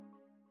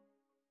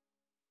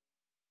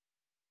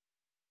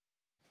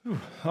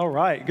All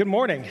right, good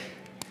morning.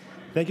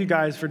 Thank you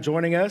guys for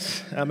joining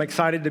us. I'm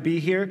excited to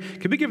be here.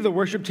 Could we give the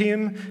worship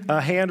team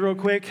a hand real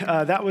quick?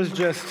 That was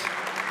just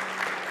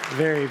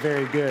very,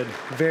 very good.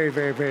 Very,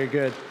 very, very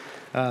good.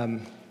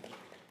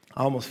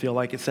 I almost feel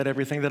like it said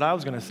everything that I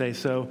was going to say,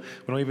 so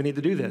we don't even need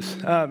to do this.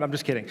 I'm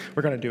just kidding.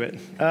 We're going to do it.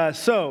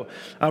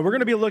 We're going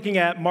to be looking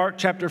at Mark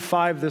chapter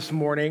 5 this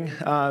morning.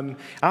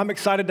 I'm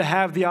excited to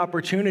have the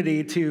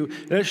opportunity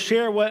to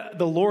share what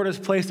the Lord has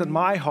placed in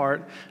my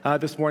heart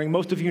this morning.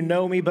 Most of you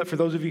know me, but for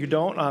those of you who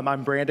don't,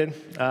 I'm Brandon.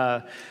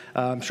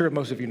 I'm sure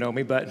most of you know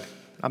me, but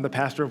I'm the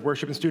pastor of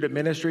worship and student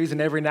ministries, and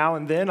every now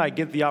and then I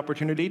get the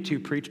opportunity to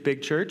preach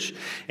big church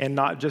and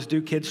not just do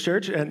kids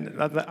church.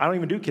 And I don't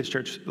even do kids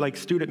church, like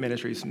student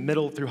ministries.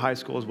 Middle through high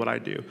school is what I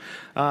do.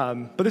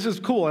 But this is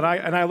cool, and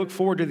I look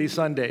forward to these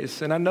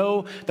Sundays. And I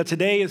know that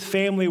today is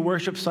Family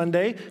Worship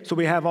Sunday, so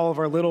we have all of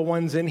our little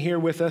ones in here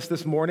with us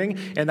this morning,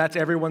 and that's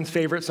everyone's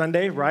favorite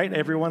Sunday, right?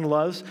 Everyone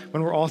loves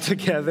when we're all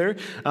together.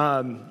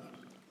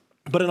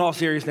 But in all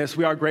seriousness,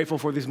 we are grateful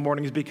for these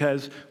mornings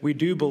because we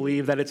do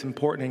believe that it's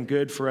important and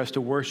good for us to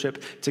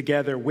worship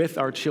together with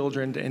our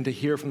children and to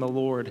hear from the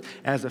Lord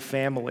as a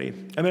family.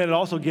 I mean, it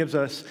also gives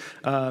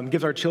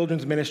our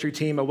children's ministry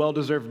team a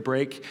well-deserved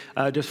break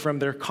just from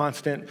their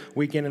constant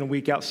week in and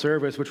week out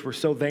service, which we're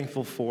so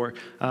thankful for.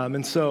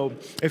 And so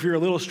if you're a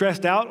little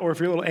stressed out or if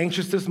you're a little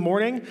anxious this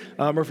morning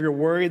or if you're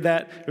worried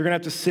that you're going to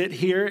have to sit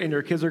here and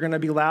your kids are going to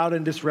be loud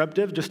and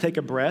disruptive, just take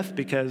a breath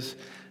because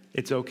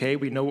it's okay.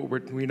 We know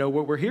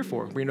what we're here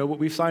for. We know what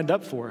we've signed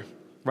up for,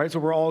 right? So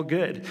we're all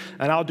good.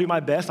 And I'll do my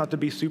best not to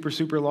be super,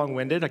 super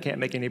long-winded. I can't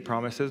make any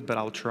promises, but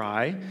I'll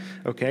try.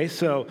 Okay,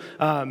 so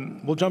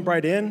we'll jump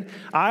right in.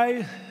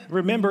 I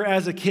remember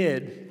as a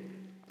kid,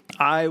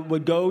 I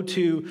would go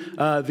to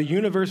the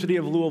University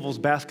of Louisville's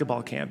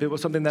basketball camp. It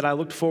was something that I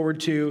looked forward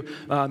to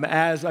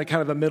as a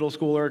kind of a middle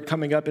schooler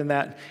coming up in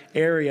that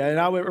area. And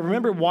I would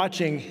remember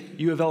watching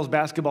U of L's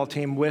basketball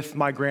team with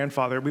my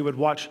grandfather. We would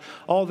watch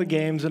all the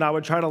games, and I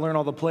would try to learn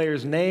all the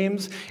players'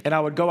 names, and I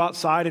would go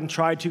outside and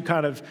try to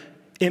kind of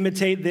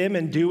imitate them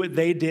and do what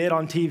they did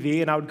on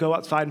TV, and I would go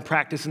outside and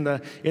practice in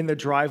the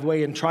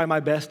driveway and try my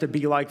best to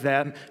be like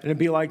them and to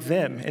be like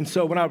them. And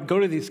so when I would go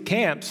to these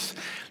camps,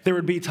 there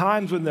would be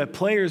times when the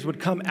players would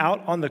come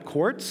out on the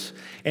courts,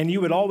 and you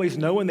would always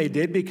know when they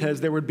did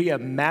because there would be a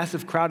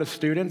massive crowd of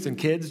students and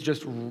kids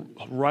just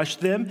rush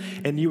them,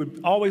 and you would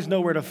always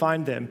know where to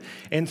find them.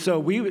 And so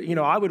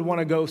I would want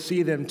to go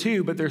see them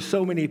too, but there's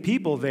so many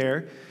people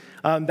there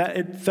that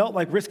it felt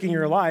like risking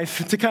your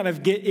life to kind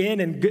of get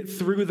in and get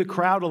through the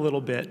crowd a little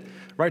bit,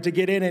 right? To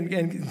get in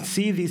and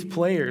see these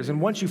players.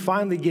 And once you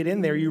finally get in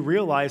there, you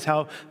realize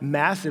how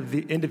massive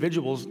the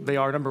individuals they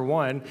are, number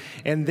one.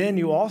 And then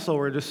you also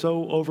are just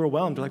so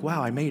overwhelmed. You're like,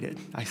 wow, I made it.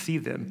 I see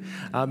them.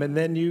 And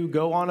then you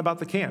go on about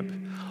the camp,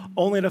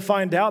 only to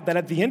find out that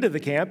at the end of the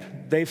camp,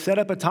 they've set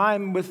up a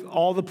time with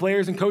all the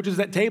players and coaches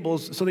at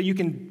tables so that you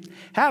can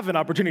have an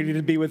opportunity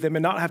to be with them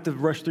and not have to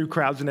rush through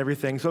crowds and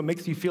everything. So it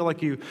makes you feel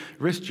like you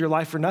risked your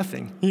life for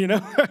nothing,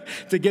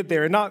 to get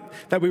there. And not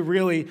that we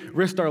really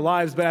risked our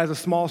lives, but as a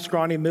small,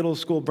 scrawny middle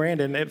school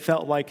Brandon, it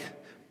felt like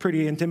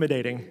pretty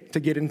intimidating to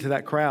get into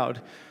that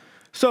crowd.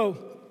 So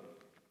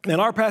in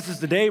our passage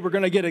today, we're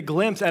going to get a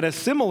glimpse at a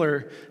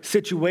similar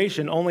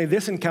situation, only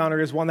this encounter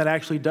is one that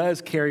actually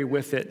does carry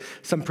with it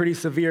some pretty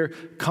severe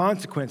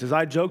consequences.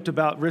 I joked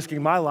about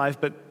risking my life,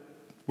 but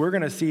we're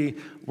going to see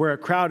where a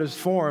crowd is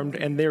formed,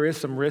 and there is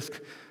some risk,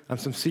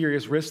 some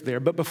serious risk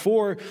there. But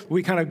before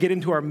we kind of get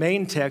into our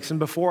main text, and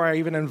before I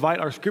even invite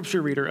our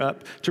scripture reader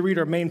up to read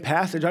our main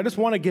passage, I just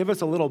want to give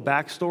us a little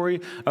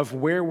backstory of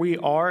where we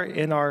are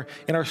in our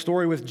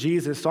story with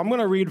Jesus. So I'm going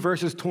to read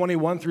verses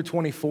 21 through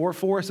 24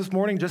 for us this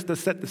morning, just to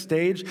set the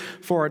stage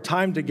for our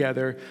time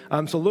together.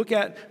 So look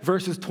at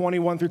verses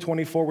 21 through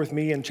 24 with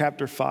me in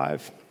chapter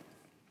 5.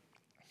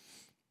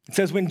 It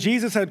says, when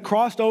Jesus had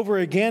crossed over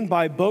again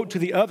by boat to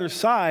the other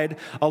side,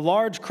 a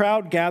large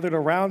crowd gathered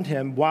around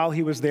him while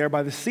he was there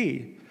by the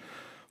sea.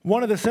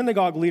 One of the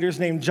synagogue leaders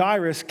named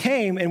Jairus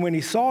came, and when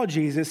he saw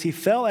Jesus, he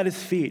fell at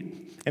his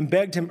feet and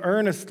begged him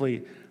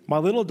earnestly, "My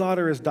little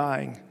daughter is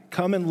dying.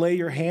 Come and lay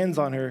your hands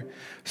on her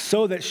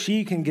so that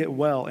she can get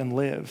well and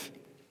live."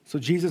 So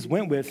Jesus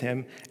went with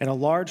him, and a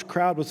large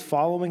crowd was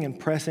following and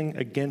pressing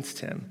against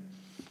him.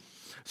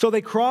 So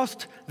they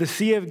crossed the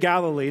Sea of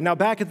Galilee. Now,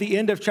 back at the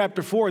end of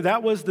chapter 4,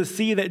 that was the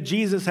sea that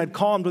Jesus had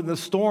calmed when the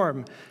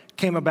storm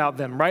came about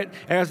them, right?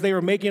 As they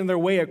were making their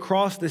way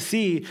across the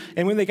sea.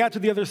 And when they got to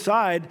the other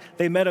side,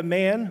 they met a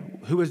man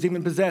who was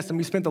demon-possessed. And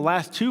we spent the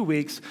last 2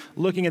 weeks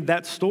looking at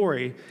that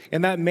story.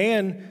 And that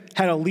man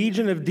had a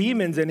legion of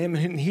demons in him,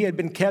 and he had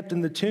been kept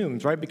in the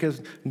tombs, right?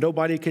 Because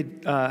nobody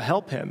could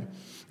help him.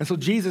 And so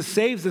Jesus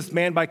saves this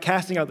man by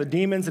casting out the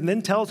demons and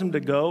then tells him to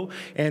go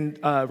and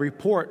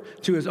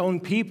report to his own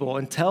people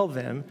and tell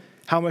them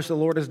how much the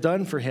Lord has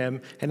done for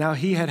him and how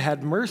he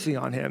had mercy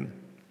on him.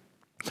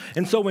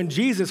 And so when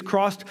Jesus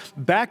crossed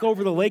back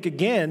over the lake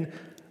again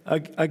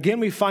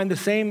we find the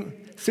same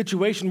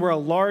situation where a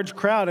large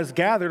crowd has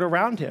gathered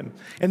around him.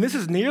 And this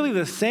is nearly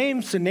the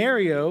same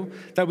scenario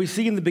that we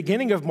see in the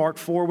beginning of Mark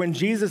 4 when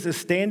Jesus is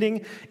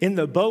standing in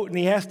the boat and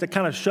he has to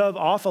kind of shove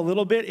off a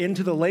little bit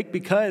into the lake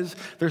because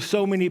there's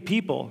so many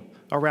people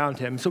around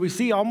him. So we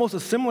see almost a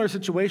similar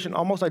situation,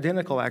 almost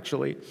identical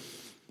actually.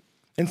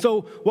 And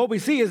so what we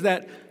see is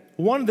that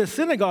one of the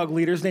synagogue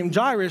leaders named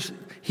Jairus,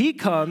 he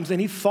comes and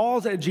he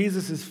falls at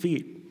Jesus'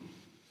 feet.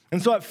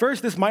 And so at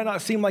first this might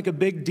not seem like a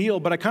big deal,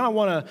 but I kind of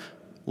want to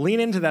lean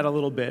into that a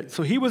little bit.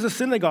 So he was a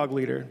synagogue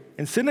leader,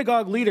 and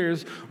synagogue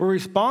leaders were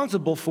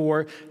responsible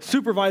for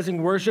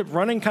supervising worship,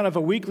 running kind of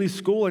a weekly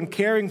school, and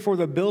caring for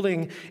the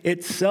building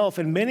itself.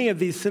 And many of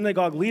these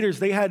synagogue leaders,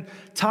 they had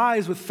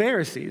ties with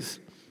Pharisees.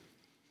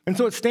 And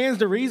so it stands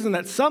to reason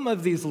that some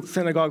of these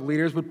synagogue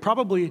leaders would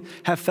probably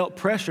have felt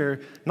pressure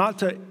not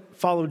to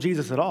follow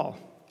Jesus at all.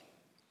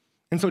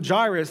 And so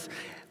Jairus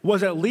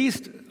was at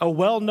least a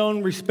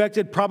well-known,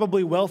 respected,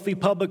 probably wealthy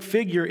public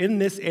figure in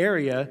this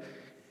area.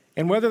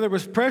 And whether there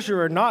was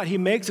pressure or not, he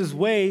makes his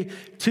way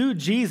to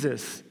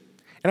Jesus.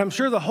 And I'm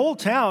sure the whole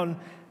town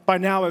by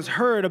now has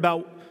heard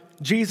about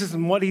Jesus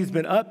and what he's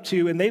been up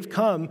to, and they've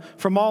come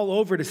from all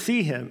over to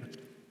see him.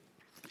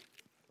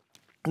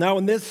 Now,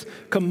 in this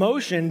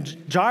commotion,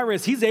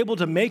 Jairus, he's able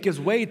to make his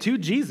way to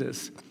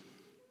Jesus.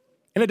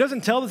 And it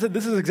doesn't tell us that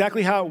this is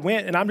exactly how it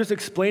went, and I'm just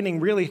explaining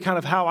really kind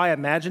of how I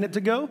imagine it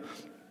to go,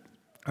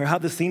 or how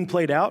the scene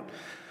played out.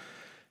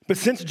 But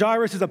since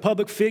Jairus is a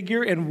public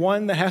figure and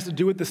one that has to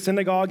do with the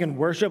synagogue and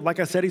worship, like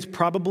I said, he's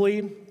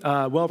probably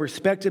well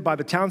respected by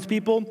the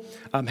townspeople,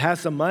 has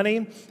some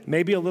money,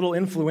 maybe a little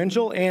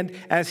influential. And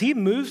as he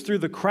moves through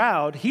the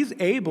crowd, he's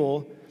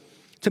able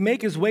to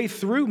make his way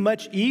through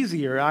much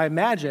easier, I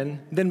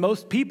imagine, than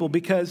most people,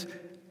 because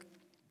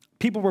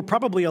people were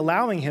probably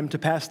allowing him to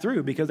pass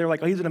through because they're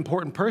like, oh, he's an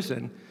important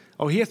person.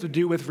 Oh, he has to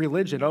do with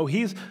religion. Oh,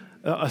 he's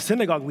a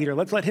synagogue leader.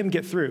 Let's let him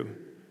get through.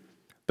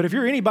 But if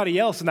you're anybody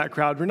else in that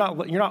crowd, you're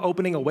not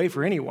opening a way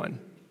for anyone.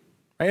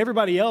 Right?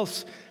 Everybody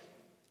else,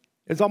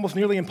 it's almost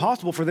nearly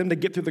impossible for them to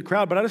get through the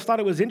crowd. But I just thought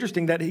it was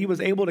interesting that he was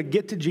able to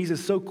get to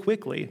Jesus so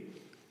quickly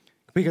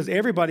because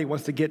everybody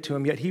wants to get to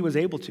him, yet he was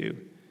able to.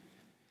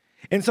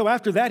 And so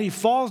after that, he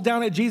falls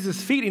down at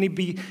Jesus' feet and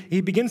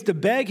he begins to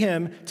beg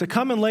him to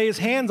come and lay his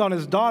hands on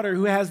his daughter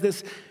who has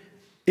this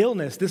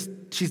illness.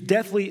 She's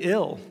deathly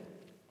ill.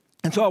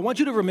 And so I want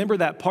you to remember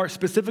that part,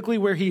 specifically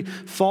where he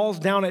falls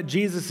down at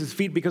Jesus'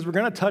 feet, because we're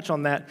going to touch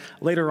on that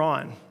later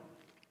on.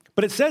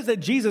 But it says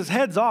that Jesus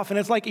heads off, and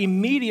it's like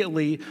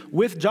immediately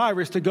with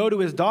Jairus to go to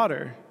his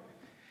daughter.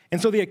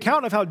 And so the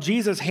account of how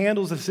Jesus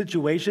handles the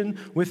situation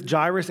with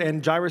Jairus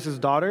and Jairus'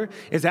 daughter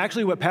is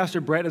actually what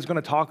Pastor Brett is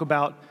going to talk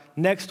about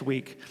next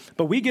week.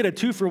 But we get a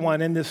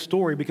 2-for-1 in this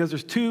story because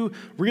there's two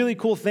really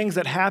cool things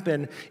that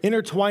happen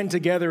intertwined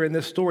together in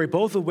this story,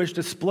 both of which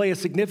display a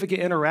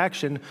significant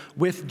interaction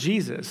with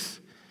Jesus.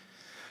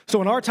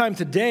 So in our time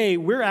today,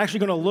 we're actually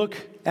going to look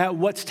at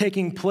what's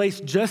taking place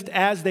just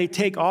as they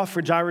take off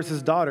for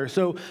Jairus' daughter.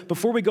 So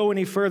before we go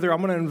any further, I'm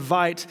going to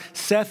invite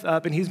Seth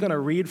up, and he's going to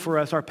read for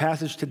us our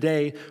passage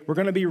today. We're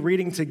going to be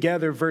reading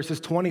together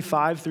verses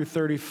 25 through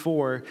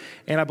 34,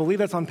 and I believe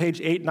that's on page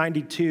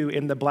 892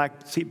 in the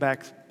black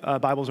seatback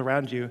Bibles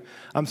around you.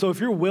 So if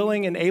you're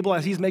willing and able,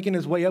 as he's making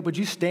his way up, would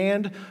you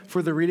stand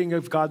for the reading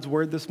of God's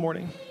word this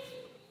morning?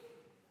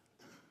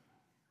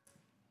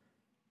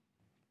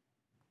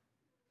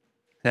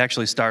 It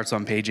actually starts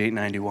on page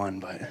 891,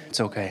 but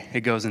it's okay.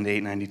 It goes into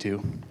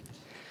 892.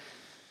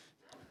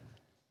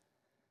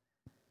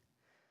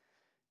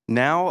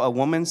 Now a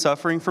woman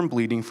suffering from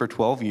bleeding for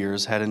 12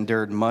 years had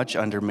endured much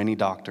under many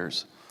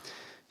doctors.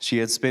 She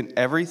had spent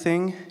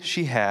everything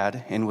she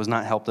had and was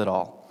not helped at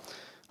all.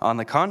 On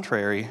the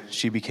contrary,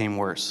 she became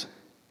worse.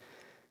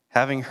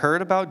 Having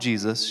heard about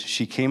Jesus,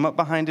 she came up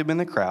behind him in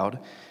the crowd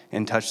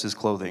and touched his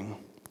clothing.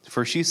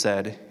 For she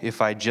said,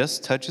 "If I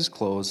just touch his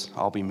clothes,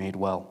 I'll be made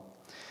well."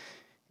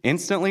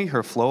 Instantly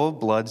her flow of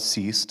blood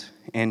ceased,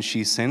 and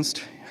she sensed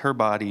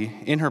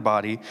in her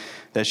body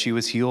that she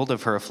was healed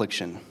of her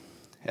affliction.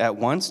 At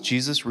once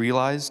Jesus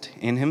realized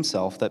in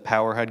himself that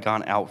power had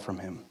gone out from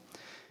him.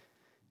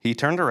 He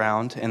turned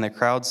around, and the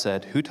crowd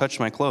said, "Who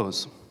touched my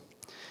clothes?"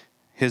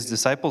 His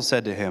disciples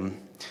said to him,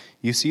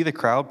 "You see the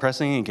crowd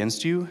pressing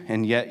against you,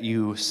 and yet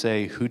you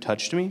say, 'Who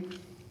touched me?'"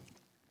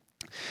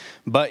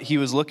 But he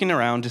was looking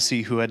around to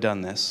see who had done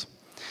this.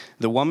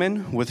 The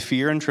woman, with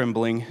fear and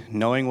trembling,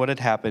 knowing what had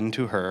happened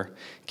to her,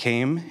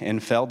 came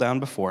and fell down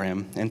before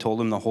him and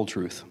told him the whole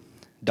truth.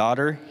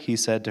 "Daughter," he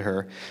said to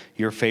her,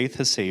 "your faith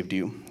has saved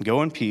you.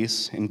 Go in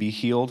peace and be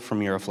healed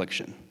from your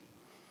affliction."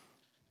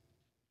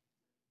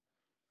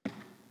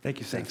 Thank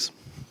you, Seth. Thanks.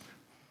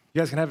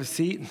 You guys can have a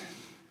seat.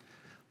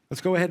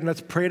 Let's go ahead and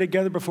let's pray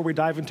together before we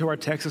dive into our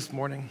text this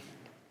morning.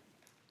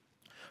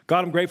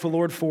 God, I'm grateful,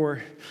 Lord,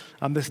 for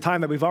this time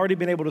that we've already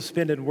been able to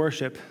spend in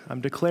worship. I'm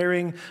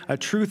declaring a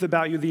truth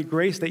about you, the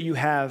grace that you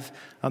have,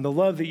 the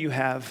love that you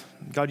have.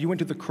 God, you went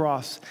to the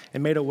cross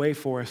and made a way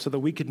for us so that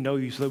we could know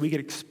you, so that we could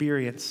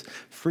experience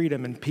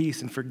freedom and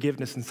peace and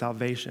forgiveness and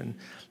salvation,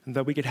 and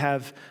that we could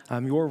have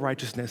your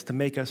righteousness to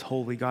make us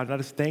holy. God, and I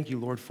just thank you,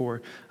 Lord,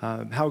 for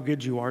how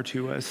good you are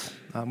to us.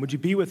 Would you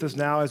be with us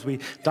now as we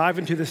dive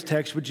into this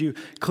text? Would you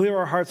clear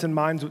our hearts and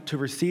minds to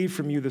receive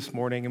from you this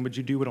morning, and would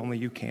you do what only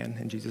you can?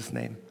 In Jesus'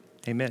 name.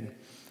 Amen.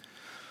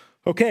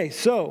 Okay,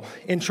 so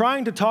in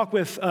trying to talk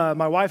with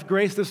my wife,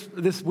 Grace,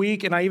 this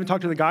week, and I even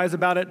talked to the guys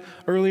about it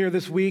earlier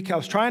this week, I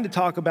was trying to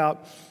talk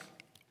about,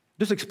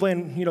 just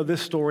explain,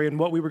 this story and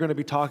what we were going to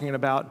be talking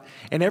about.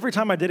 And every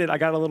time I did it, I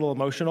got a little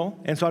emotional.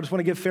 And so I just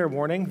want to give fair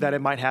warning that it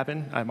might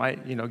happen. I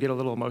might, get a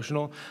little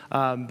emotional.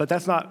 But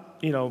that's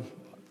not,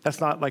 that's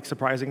not like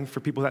surprising for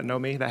people that know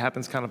me. That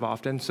happens kind of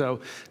often. So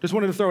just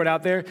wanted to throw it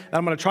out there.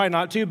 I'm going to try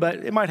not to, but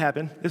it might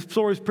happen. This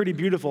story is pretty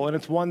beautiful, and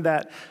it's one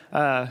that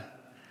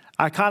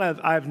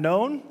I've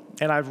known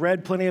and I've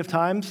read plenty of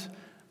times,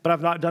 but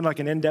I've not done like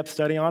an in-depth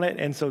study on it.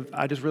 And so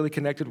I just really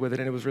connected with it,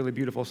 and it was really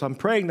beautiful. So I'm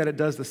praying that it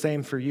does the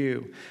same for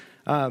you.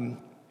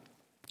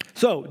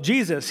 So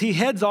Jesus, he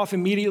heads off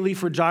immediately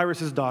for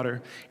Jairus'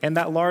 daughter, and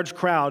that large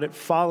crowd, it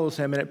follows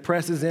him and it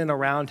presses in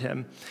around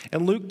him.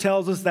 And Luke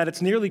tells us that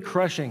it's nearly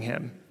crushing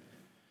him.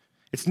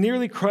 It's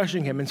nearly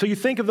crushing him. And so you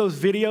think of those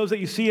videos that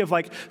you see of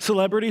like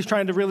celebrities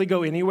trying to really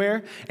go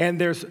anywhere, and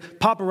there's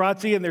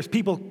paparazzi and there's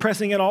people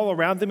pressing in all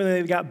around them, and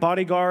they've got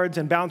bodyguards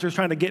and bouncers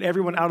trying to get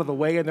everyone out of the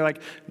way, and they're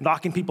like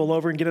knocking people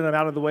over and getting them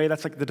out of the way.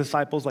 That's like the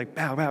disciples like,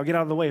 bow, get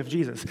out of the way of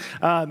Jesus.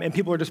 And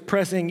people are just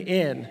pressing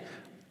in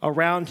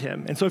around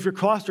him. And so if you're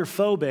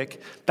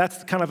claustrophobic,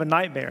 that's kind of a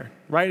nightmare,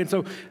 right? And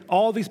so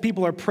all these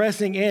people are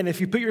pressing in. If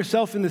you put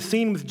yourself in the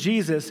scene with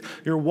Jesus,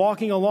 you're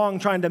walking along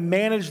trying to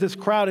manage this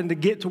crowd and to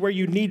get to where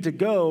you need to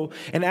go.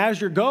 And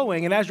as you're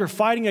going and as you're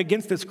fighting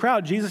against this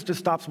crowd, Jesus just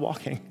stops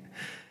walking.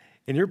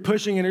 And you're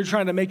pushing and you're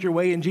trying to make your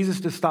way, and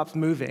Jesus just stops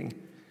moving.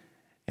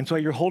 And so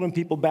you're holding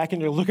people back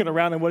and you're looking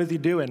around, and what is he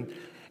doing?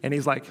 And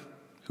he's like,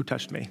 who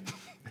touched me?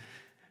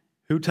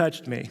 Who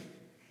touched me?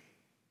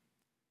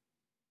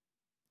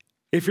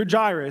 If you're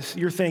Jairus,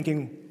 you're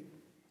thinking,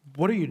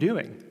 what are you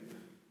doing?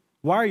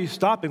 Why are you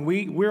stopping?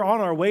 We're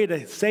on our way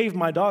to save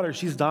my daughter.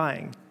 She's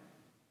dying.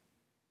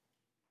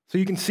 So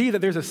you can see that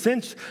there's a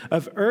sense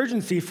of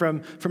urgency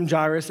from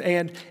Jairus,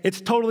 and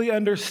it's totally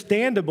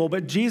understandable.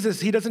 But Jesus,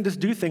 he doesn't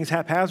just do things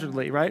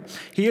haphazardly, right?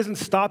 He isn't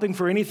stopping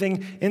for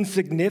anything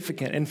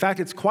insignificant. In fact,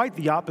 it's quite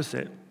the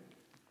opposite.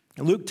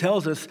 Luke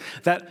tells us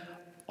that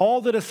all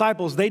the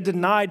disciples, they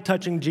denied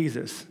touching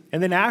Jesus.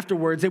 And then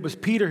afterwards, it was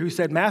Peter who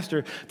said,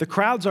 Master, the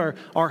crowds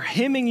are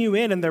hemming you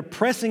in and they're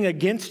pressing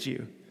against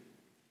you.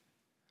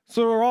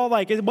 So we're all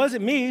like, it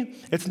wasn't me.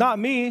 It's not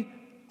me.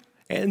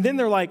 And then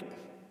they're like,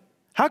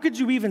 how could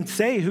you even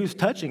say who's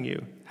touching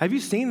you? Have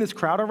you seen this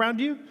crowd around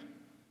you?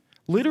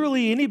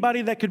 Literally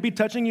anybody that could be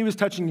touching you is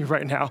touching you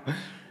right now.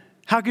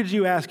 How could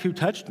you ask who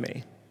touched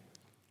me?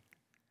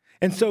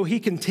 And so he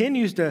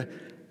continues to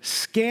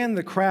scan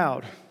the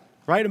crowd.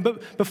 Right?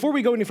 But before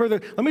we go any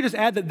further, let me just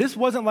add that this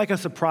wasn't like a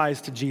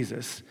surprise to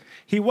Jesus.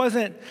 He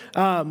wasn't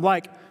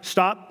like,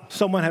 stop,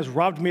 someone has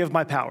robbed me of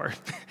my power.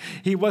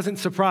 He wasn't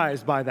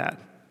surprised by that.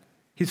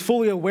 He's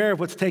fully aware of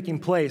what's taking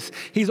place.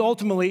 He's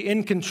ultimately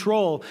in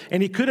control,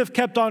 and he could have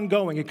kept on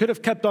going. He could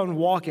have kept on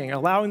walking,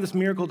 allowing this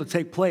miracle to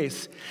take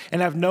place,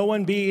 and have no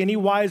one be any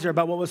wiser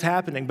about what was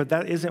happening, but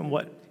that isn't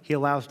what he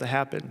allows to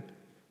happen.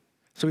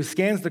 So he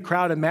scans the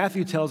crowd, and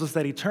Matthew tells us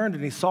that he turned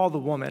and he saw the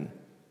woman.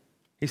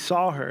 He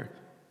saw her.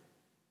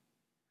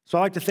 So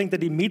I like to think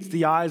that he meets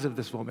the eyes of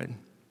this woman.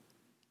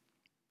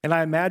 And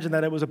I imagine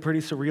that it was a pretty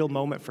surreal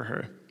moment for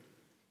her.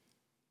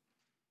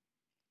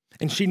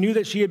 And she knew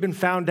that she had been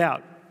found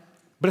out.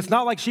 But it's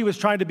not like she was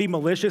trying to be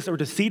malicious or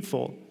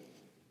deceitful.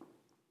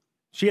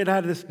 She had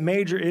this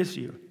major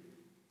issue.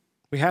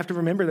 We have to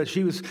remember that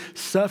she was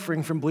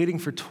suffering from bleeding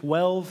for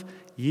 12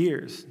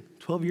 years.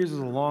 12 years is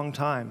a long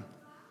time.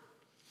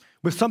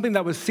 With something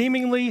that was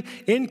seemingly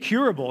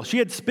incurable. She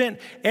had spent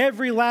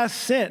every last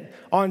cent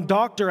on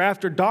doctor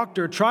after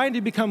doctor trying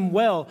to become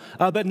well,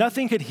 but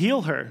nothing could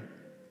heal her.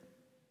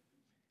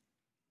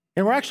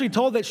 And we're actually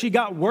told that she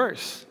got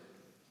worse.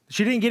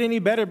 She didn't get any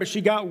better, but she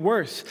got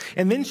worse.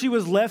 And then she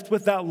was left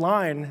with that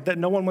line that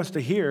no one wants to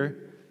hear,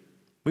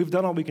 we've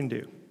done all we can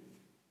do.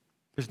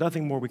 There's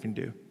nothing more we can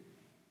do.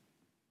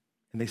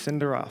 And they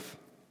send her off.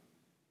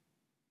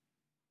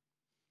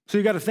 So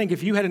you got to think,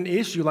 if you had an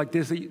issue like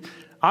this,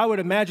 I would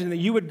imagine that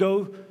you would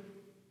go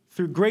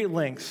through great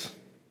lengths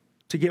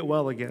to get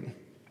well again.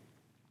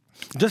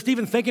 Just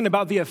even thinking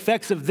about the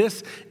effects of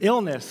this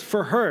illness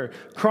for her,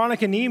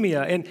 chronic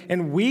anemia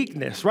and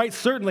weakness, right?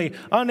 Certainly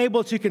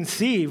unable to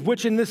conceive,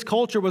 which in this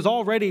culture was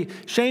already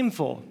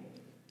shameful.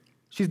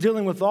 She's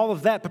dealing with all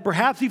of that. But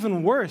perhaps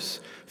even worse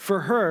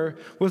for her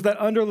was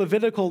that under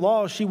Levitical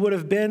law, she would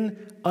have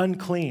been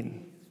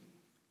unclean,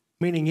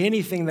 meaning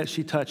anything that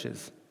she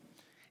touches,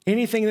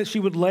 Anything that she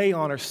would lay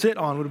on or sit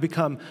on would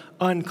become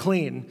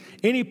unclean.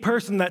 Any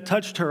person that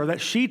touched her or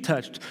that she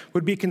touched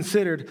would be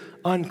considered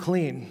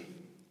unclean.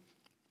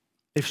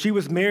 If she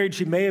was married,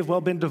 she may have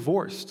well been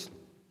divorced.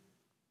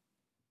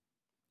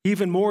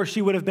 Even more,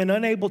 she would have been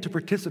unable to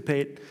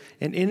participate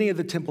in any of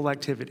the temple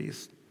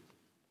activities.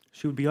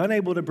 She would be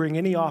unable to bring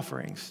any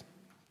offerings.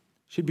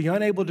 She'd be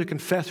unable to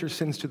confess her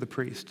sins to the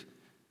priest.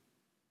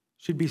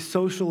 She'd be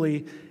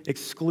socially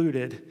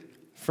excluded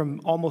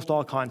from almost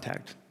all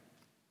contact.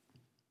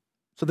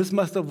 So this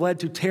must have led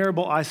to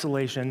terrible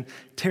isolation,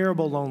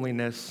 terrible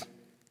loneliness.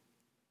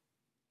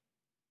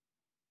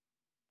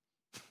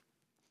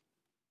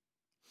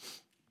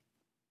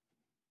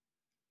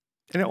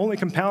 And it only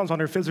compounds on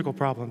her physical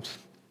problems.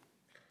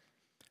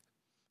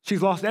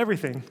 She's lost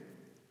everything.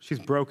 She's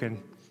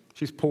broken.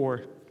 She's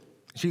poor.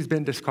 She's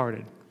been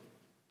discarded.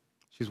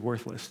 She's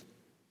worthless.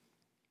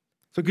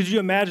 So could you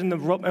imagine the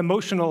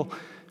emotional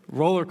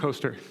roller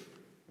coaster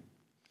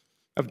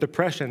of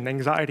depression,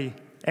 anxiety,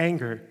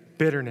 anger,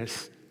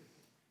 bitterness,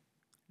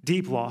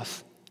 deep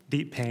loss,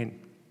 deep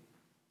pain?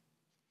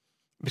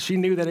 But she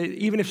knew that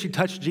even if she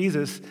touched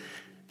Jesus,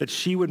 that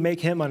she would make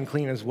him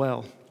unclean as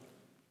well,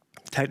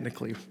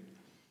 technically.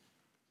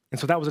 And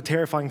so that was a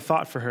terrifying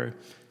thought for her.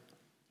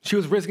 She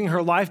was risking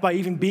her life by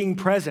even being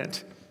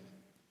present.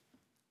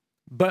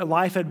 But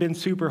life had been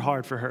super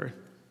hard for her.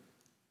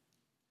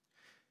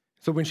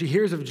 So when she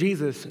hears of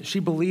Jesus, she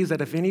believes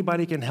that if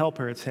anybody can help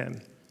her, it's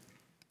him.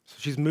 So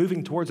she's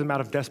moving towards him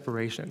out of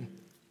desperation.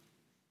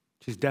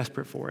 She's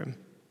desperate for him.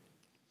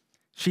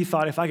 She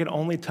thought, if I could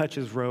only touch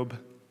his robe,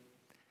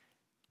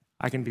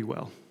 I can be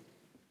well.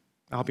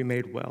 I'll be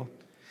made well.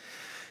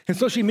 And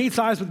so she meets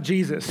eyes with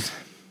Jesus.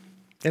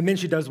 And then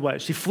she does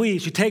what? She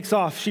flees, she takes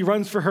off, she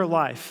runs for her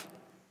life.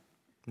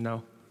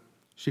 No,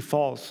 she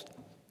falls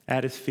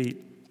at his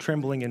feet,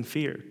 trembling in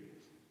fear.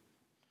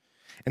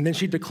 And then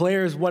she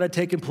declares what had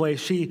taken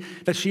place,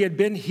 that she had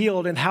been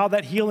healed and how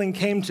that healing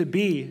came to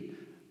be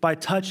by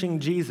touching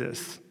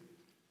Jesus.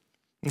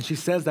 And she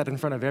says that in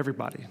front of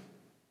everybody,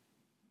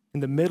 in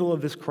the middle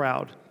of this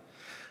crowd.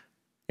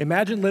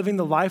 Imagine living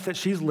the life that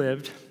she's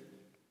lived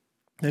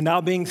and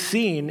now being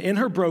seen in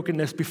her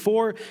brokenness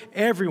before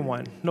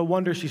everyone. No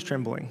wonder she's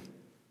trembling.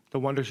 No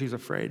wonder she's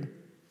afraid.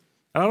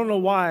 And I don't know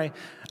why.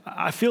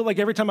 I feel like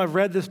every time I've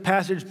read this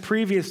passage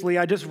previously,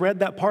 I just read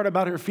that part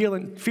about her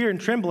feeling fear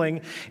and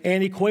trembling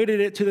and equated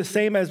it to the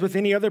same as with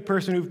any other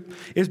person who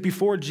is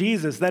before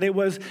Jesus, that it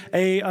was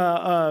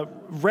a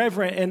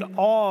reverent and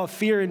awe,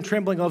 fear and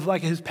trembling of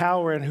like his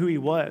power and who he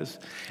was.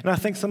 And I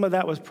think some of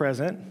that was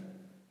present,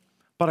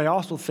 but I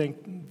also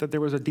think that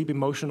there was a deep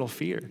emotional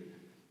fear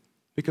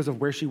because of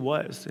where she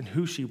was and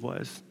who she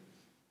was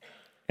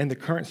and the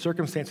current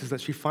circumstances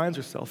that she finds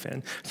herself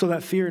in. So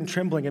that fear and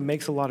trembling, it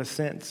makes a lot of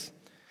sense.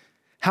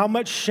 How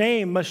much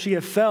shame must she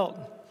have felt?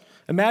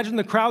 Imagine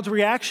the crowd's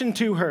reaction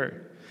to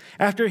her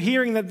after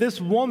hearing that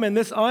this woman,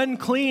 this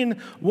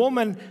unclean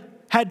woman,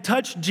 had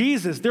touched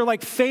Jesus. They're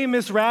like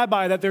famous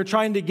rabbi that they're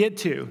trying to get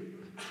to,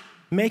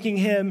 making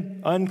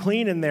him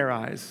unclean in their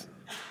eyes.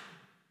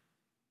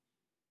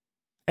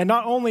 And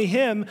not only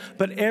him,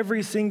 but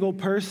every single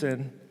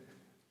person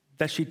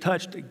that she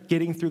touched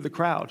getting through the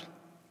crowd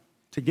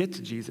to get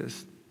to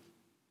Jesus.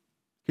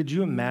 Could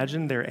you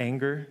imagine their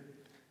anger,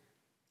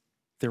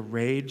 their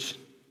rage?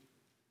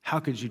 How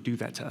could you do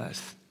that to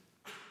us?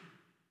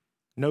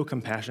 No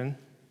compassion.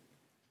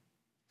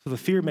 So the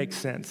fear makes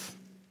sense.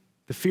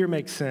 The fear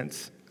makes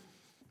sense.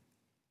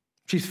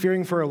 She's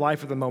fearing for her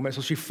life at the moment,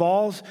 so she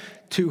falls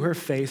to her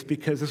face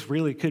because this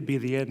really could be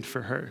the end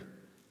for her.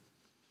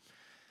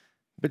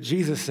 But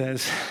Jesus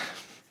says,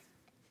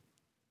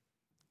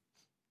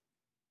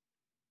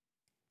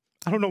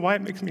 I don't know why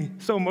it makes me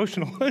so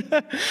emotional.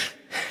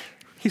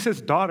 He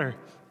says, daughter,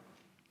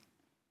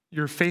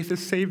 your faith has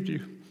saved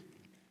you.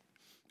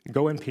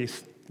 Go in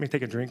peace. Let me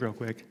take a drink real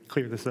quick,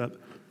 clear this up.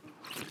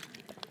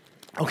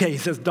 Okay, he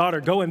says, daughter,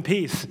 go in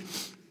peace.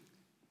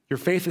 Your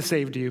faith has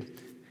saved you.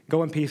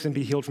 Go in peace and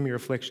be healed from your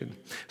affliction.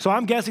 So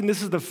I'm guessing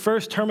this is the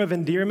first term of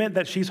endearment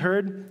that she's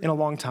heard in a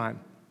long time.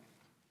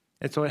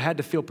 And so it had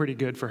to feel pretty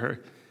good for her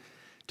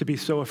to be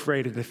so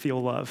afraid and to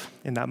feel love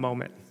in that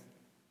moment.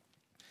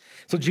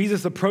 So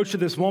Jesus' approach to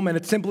this woman,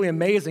 it's simply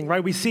amazing,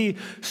 right? We see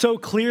so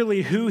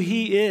clearly who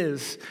he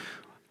is,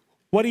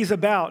 what he's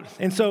about.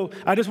 And so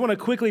I just want to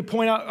quickly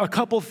point out a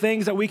couple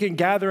things that we can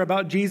gather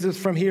about Jesus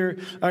from here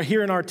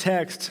in our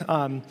text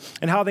and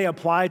how they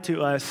apply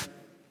to us.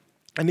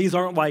 And these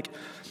aren't like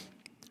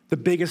the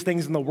biggest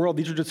things in the world.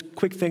 These are just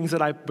quick things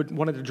that I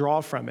wanted to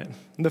draw from it.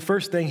 And the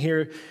first thing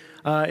here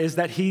is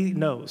that he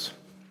knows.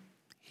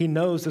 He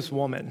knows this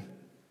woman.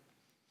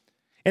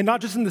 And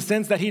not just in the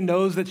sense that he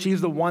knows that she's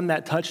the one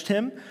that touched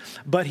him,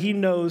 but he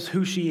knows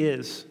who she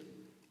is.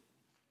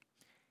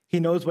 He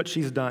knows what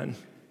she's done.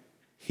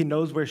 He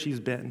knows where she's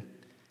been.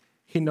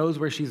 He knows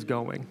where she's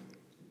going.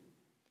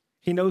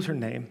 He knows her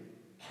name.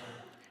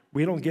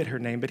 We don't get her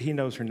name, but he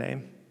knows her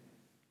name.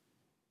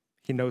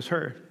 He knows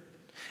her.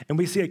 And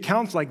we see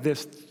accounts like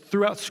this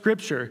throughout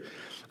Scripture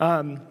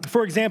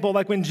For example,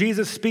 like when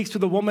Jesus speaks to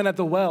the woman at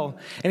the well,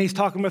 and he's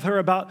talking with her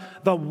about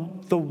the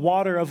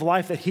water of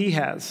life that he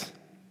has,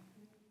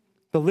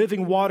 the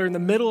living water. In the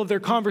middle of their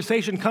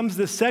conversation comes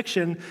this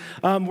section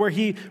where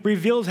he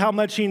reveals how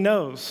much he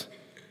knows.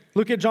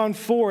 Look at John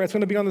 4. It's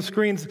going to be on the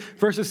screens,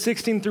 verses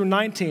 16 through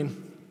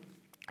 19.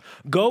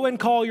 Go and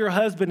call your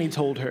husband, he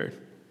told her,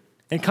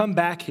 and come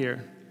back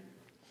here.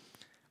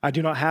 I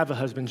do not have a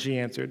husband, she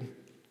answered.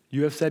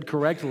 You have said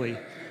correctly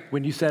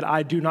when you said,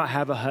 I do not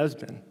have a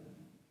husband.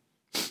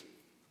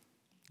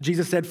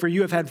 Jesus said, for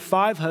you have had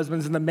 5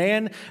 husbands, and the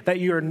man that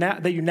you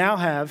now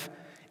have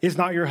is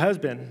not your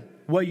husband.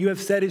 What you have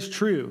said is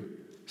true.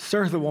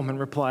 Sir, the woman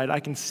replied, I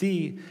can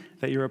see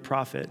that you're a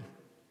prophet.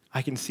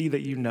 I can see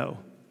that you know.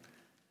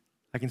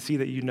 I can see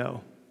that you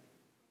know.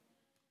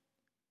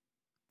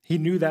 He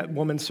knew that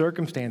woman's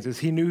circumstances.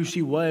 He knew who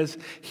she was.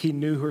 He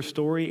knew her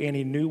story, and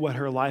he knew what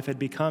her life had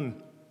become.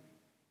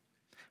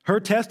 Her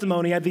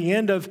testimony at the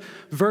end of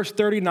verse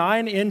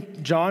 39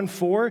 in John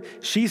 4,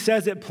 she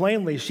says it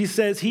plainly. She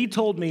says, he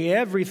told me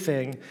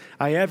everything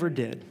I ever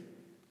did.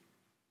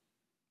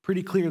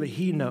 Pretty clear that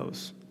he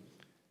knows.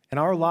 And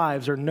our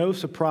lives are no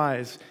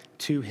surprise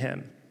to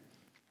him.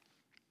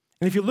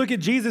 And if you look at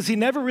Jesus, he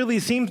never really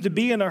seems to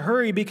be in a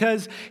hurry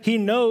because he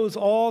knows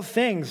all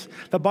things.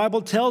 The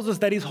Bible tells us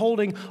that he's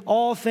holding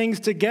all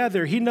things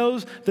together. He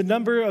knows the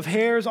number of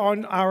hairs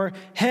on our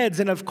heads.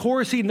 And of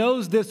course, he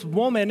knows this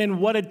woman and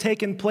what had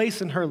taken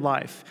place in her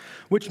life,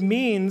 which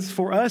means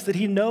for us that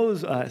he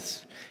knows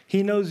us.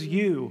 He knows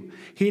you.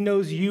 He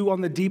knows you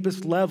on the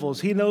deepest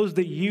levels. He knows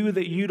that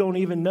you don't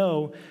even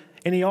know.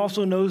 And he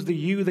also knows the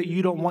you that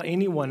you don't want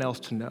anyone else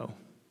to know.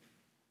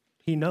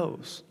 He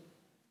knows.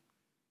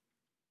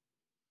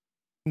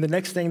 And the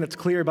next thing that's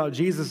clear about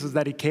Jesus is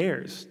that he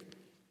cares.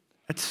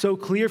 That's so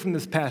clear from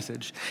this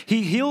passage.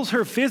 He heals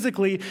her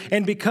physically,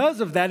 and because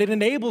of that, it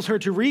enables her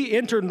to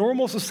re-enter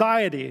normal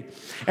society.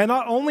 And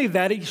not only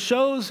that, he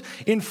shows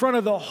in front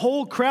of the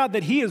whole crowd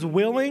that he is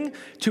willing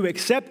to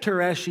accept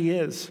her as she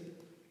is.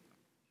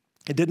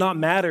 It did not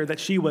matter that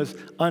she was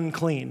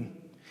unclean.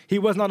 He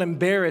was not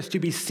embarrassed to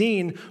be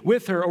seen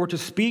with her or to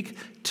speak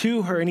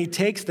to her, and he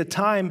takes the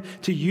time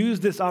to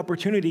use this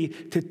opportunity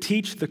to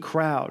teach the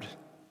crowd.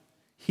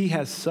 He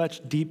has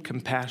such deep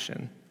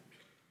compassion.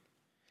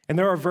 And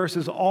there are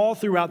verses all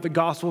throughout the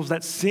Gospels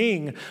that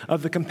sing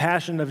of the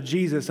compassion of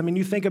Jesus. I mean,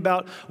 you think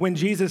about when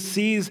Jesus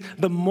sees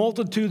the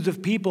multitudes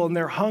of people and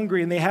they're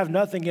hungry and they have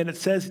nothing, and it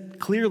says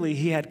clearly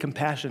he had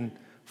compassion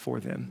for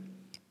them.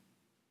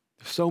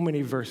 There's so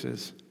many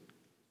verses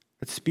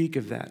that speak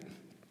of that.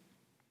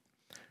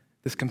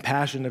 This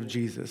compassion of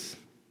Jesus.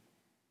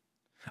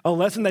 A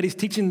lesson that he's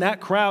teaching that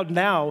crowd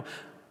now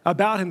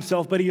about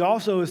himself, but he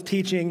also is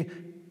teaching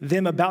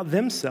them about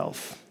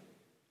themselves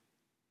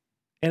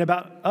and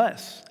about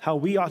us, how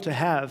we ought to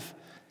have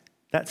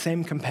that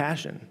same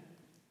compassion.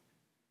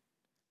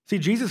 See,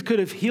 Jesus could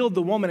have healed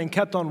the woman and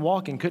kept on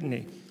walking, couldn't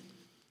he?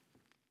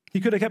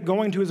 He could have kept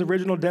going to his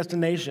original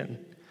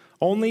destination.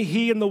 Only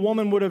he and the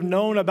woman would have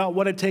known about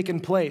what had taken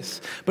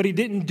place. But he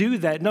didn't do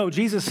that. No,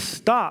 Jesus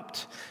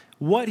stopped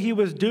what he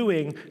was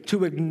doing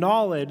to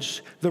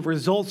acknowledge the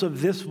results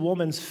of this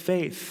woman's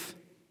faith,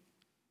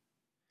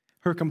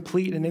 her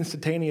complete and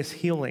instantaneous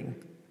healing.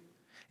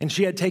 And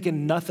she had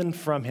taken nothing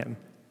from him.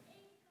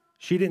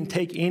 She didn't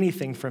take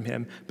anything from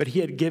him, but he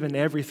had given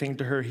everything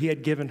to her. He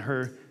had given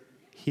her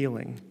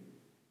healing.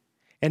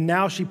 And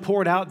now she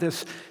poured out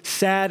this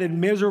sad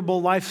and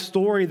miserable life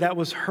story that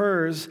was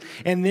hers.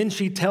 And then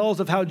she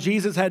tells of how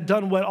Jesus had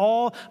done what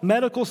all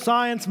medical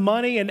science,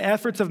 money, and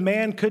efforts of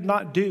man could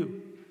not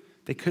do.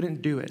 They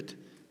couldn't do it.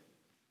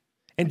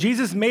 And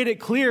Jesus made it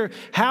clear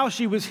how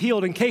she was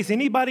healed. In case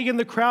anybody in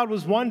the crowd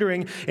was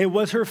wondering, it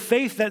was her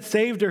faith that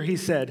saved her, he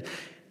said.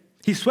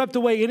 He swept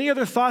away any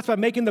other thoughts by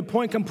making the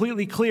point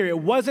completely clear. It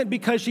wasn't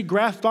because she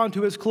grasped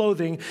onto his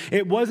clothing.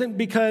 It wasn't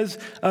because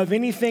of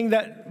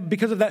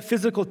that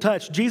physical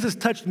touch. Jesus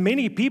touched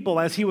many people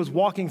as he was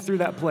walking through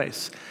that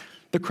place.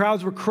 The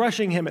crowds were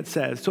crushing him, it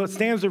says. So it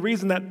stands to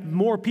reason that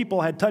more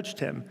people had touched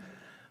him.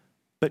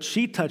 But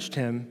she touched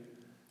him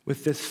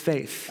with this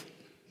faith.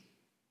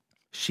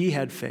 She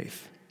had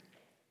faith.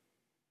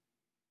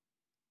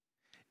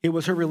 It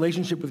was her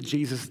relationship with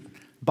Jesus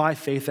by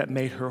faith that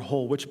made her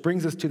whole, which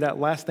brings us to that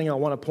last thing I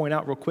want to point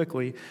out real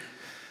quickly,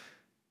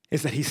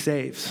 is that he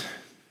saves.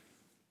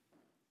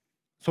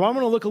 So I'm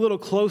going to look a little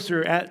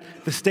closer at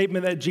the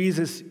statement that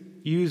Jesus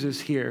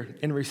uses here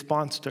in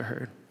response to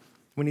her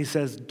when he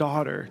says,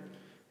 "Daughter,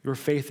 your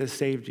faith has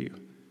saved you.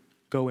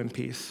 Go in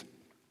peace."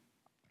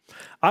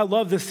 I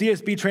love the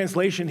CSB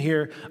translation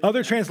here.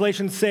 Other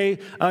translations say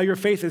your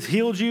faith has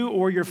healed you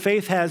or your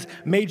faith has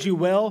made you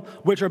well,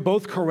 which are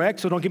both correct.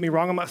 So don't get me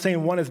wrong. I'm not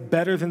saying one is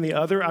better than the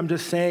other. I'm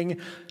just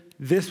saying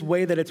this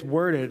way that it's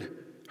worded,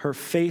 her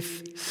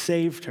faith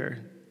saved her.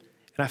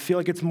 And I feel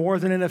like it's more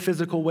than in a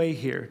physical way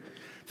here.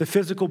 The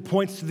physical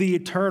points to the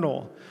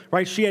eternal,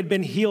 right? She had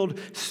been healed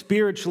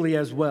spiritually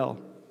as well.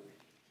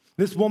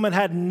 This woman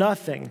had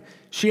nothing.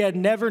 She had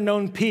never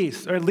known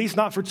peace, or at least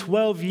not for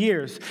 12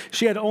 years.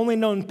 She had only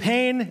known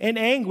pain and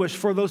anguish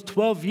for those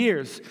 12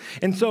 years.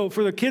 And so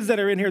for the kids that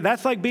are in here,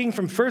 that's like being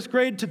from first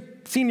grade to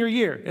senior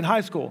year in high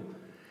school.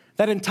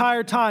 That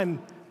entire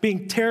time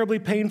being terribly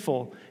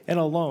painful and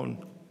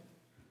alone.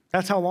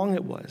 That's how long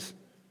it was.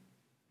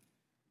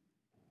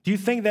 Do you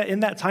think that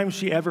in that time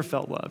she ever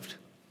felt loved? Do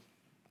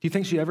you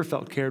think she ever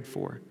felt cared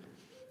for?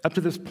 Up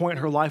to this point,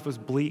 her life was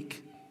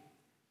bleak.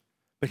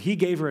 But he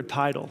gave her a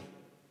title.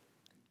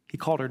 He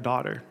called her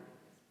daughter.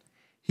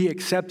 He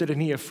accepted and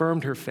he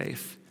affirmed her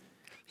faith.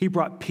 He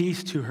brought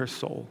peace to her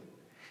soul.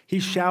 He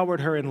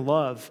showered her in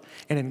love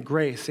and in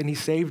grace, and he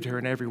saved her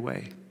in every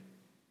way.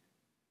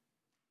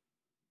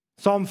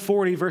 Psalm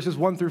 40, verses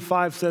 1 through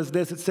 5 says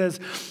this. It says,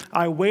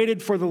 I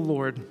waited for the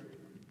Lord,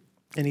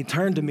 and he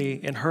turned to me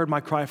and heard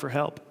my cry for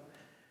help.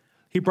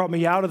 He brought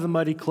me out of the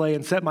muddy clay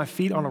and set my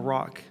feet on a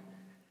rock,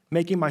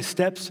 making my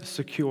steps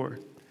secure.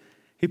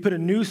 He put a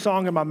new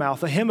song in my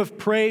mouth, a hymn of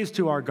praise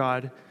to our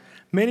God.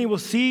 Many will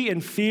see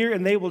and fear,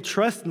 and they will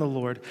trust in the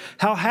Lord.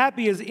 How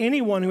happy is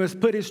anyone who has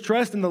put his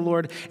trust in the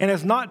Lord and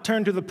has not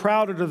turned to the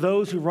proud or to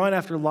those who run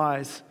after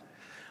lies.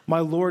 My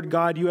Lord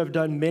God, you have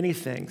done many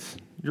things.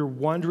 Your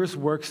wondrous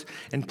works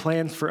and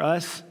plans for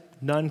us,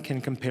 none can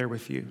compare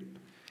with you.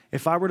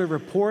 If I were to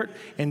report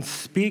and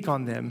speak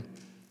on them,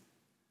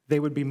 they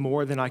would be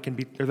more than that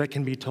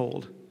can be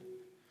told.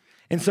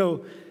 And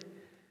so,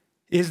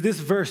 is this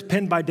verse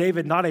penned by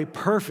David not a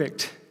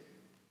perfect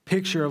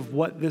picture of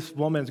what this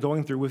woman is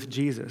going through with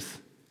Jesus?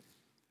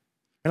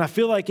 And I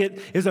feel like it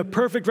is a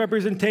perfect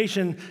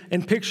representation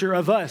and picture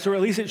of us, or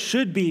at least it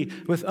should be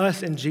with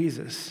us and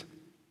Jesus.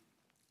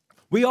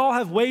 We all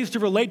have ways to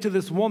relate to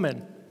this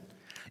woman,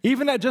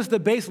 even at just the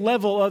base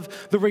level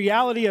of the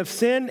reality of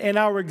sin and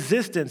our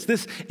existence,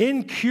 this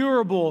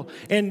incurable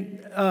and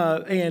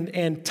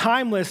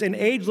timeless and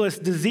ageless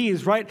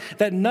disease, right?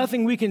 That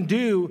nothing we can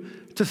do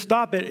to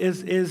stop it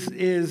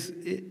is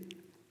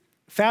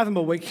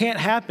fathomable. It can't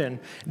happen.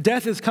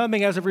 Death is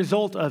coming as a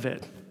result of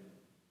it,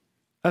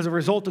 as a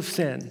result of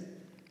sin.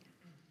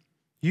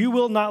 You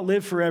will not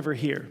live forever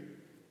here,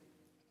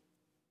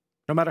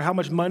 no matter how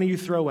much money you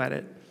throw at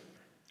it,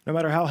 no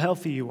matter how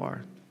healthy you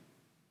are,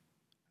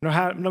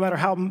 no matter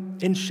how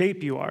in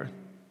shape you are.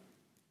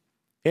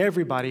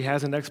 Everybody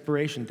has an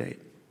expiration date.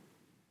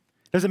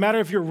 Doesn't matter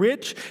if you're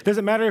rich,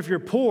 doesn't matter if you're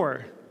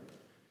poor.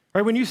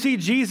 Right? When you see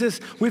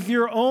Jesus with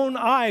your own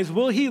eyes,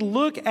 will he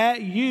look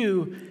at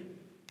you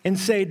and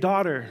say,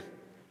 daughter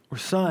or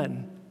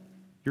son,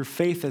 your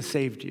faith has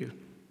saved you?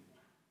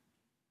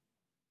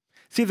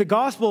 See, the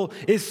gospel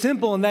is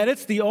simple in that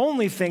it's the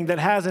only thing that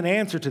has an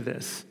answer to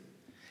this.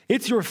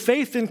 It's your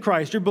faith in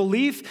Christ, your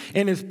belief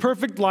in his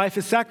perfect life,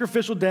 his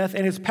sacrificial death,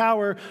 and his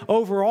power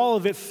over all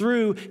of it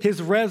through his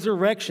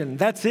resurrection.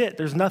 That's it.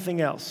 There's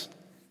nothing else.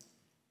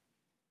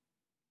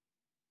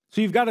 So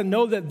you've got to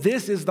know that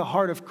this is the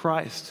heart of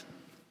Christ.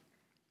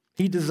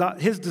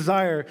 His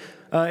desire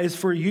is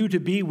for you to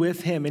be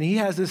with him, and he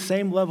has the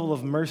same level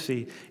of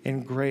mercy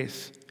and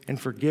grace and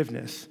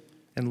forgiveness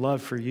and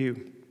love for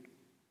you.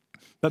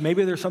 But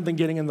maybe there's something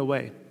getting in the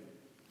way.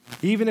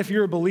 Even if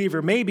you're a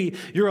believer, maybe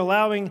you're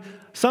allowing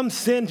some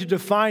sin to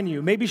define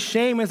you. Maybe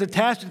shame has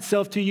attached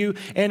itself to you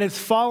and it's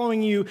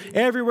following you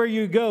everywhere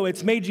you go.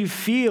 It's made you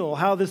feel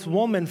how this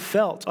woman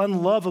felt,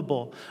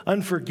 unlovable,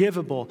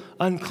 unforgivable,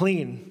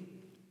 unclean.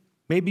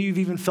 Maybe you've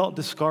even felt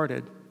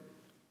discarded.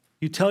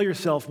 You tell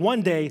yourself,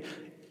 one day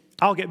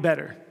I'll get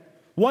better.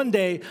 One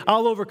day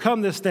I'll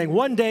overcome this thing.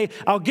 One day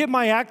I'll get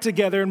my act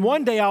together, and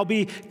one day I'll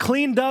be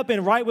cleaned up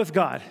and right with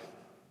God.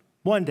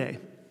 One day.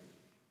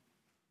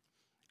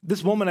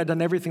 This woman had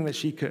done everything that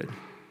she could.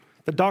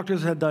 The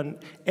doctors had done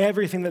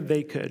everything that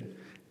they could.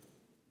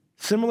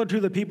 Similar to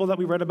the people that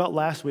we read about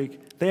last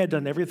week, they had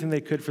done everything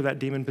they could for that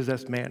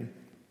demon-possessed man.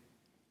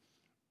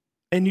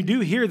 And you do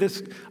hear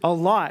this a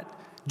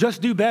lot.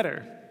 Just do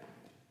better.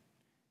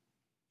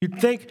 You'd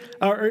think,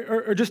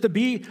 or just to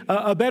be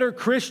a better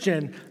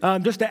Christian,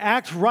 just to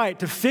act right,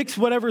 to fix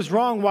whatever's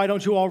wrong, why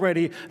don't you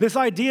already? This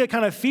idea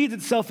kind of feeds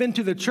itself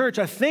into the church,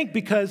 I think,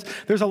 because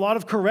there's a lot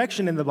of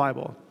correction in the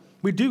Bible.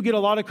 We do get a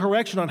lot of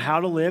correction on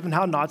how to live and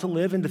how not to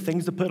live and the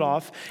things to put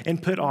off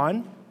and put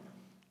on.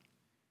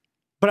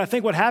 But I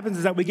think what happens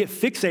is that we get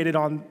fixated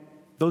on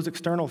those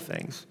external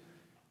things.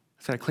 I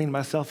just got to clean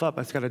myself up.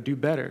 I just got to do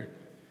better.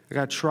 I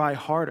got to try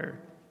harder.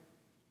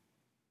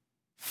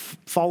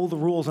 Follow the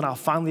rules and I'll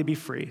finally be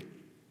free.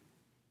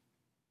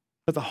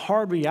 But the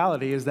hard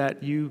reality is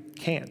that you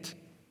can't.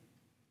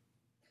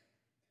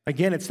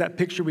 Again, it's that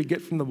picture we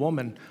get from the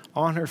woman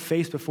on her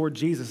face before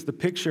Jesus, the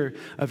picture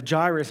of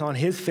Jairus on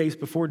his face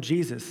before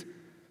Jesus,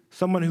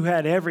 someone who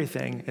had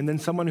everything and then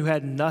someone who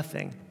had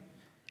nothing,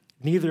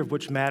 neither of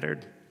which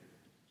mattered.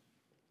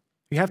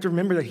 You have to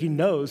remember that he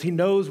knows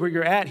where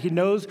you're at, he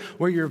knows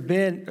where you've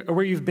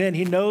been,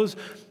 he knows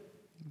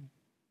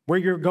where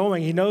you're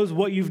going, he knows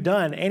what you've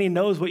done, and he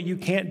knows what you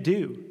can't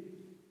do.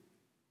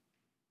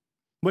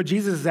 What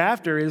Jesus is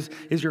after is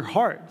your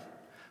heart,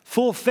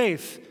 full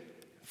faith,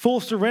 full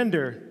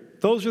surrender.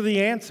 Those are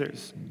the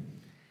answers.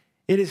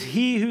 It is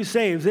he who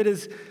saves. It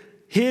is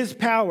his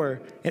power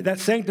that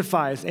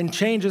sanctifies and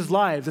changes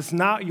lives. It's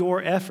not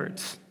your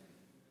efforts.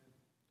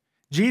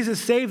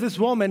 Jesus saved this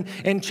woman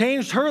and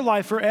changed her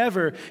life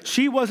forever.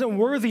 She wasn't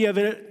worthy of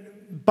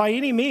it by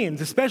any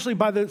means, especially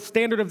by the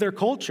standard of their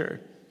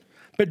culture.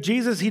 But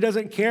Jesus, he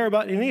doesn't care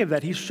about any of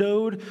that. He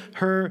showed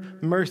her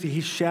mercy.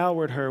 He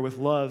showered her with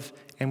love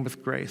and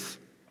with grace.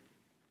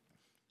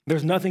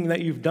 There's nothing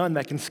that you've done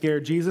that can scare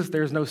Jesus.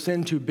 There's no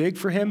sin too big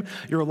for him.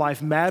 Your life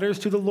matters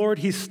to the Lord.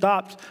 He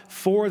stopped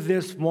for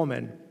this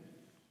woman.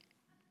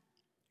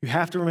 You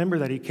have to remember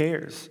that he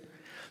cares.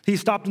 He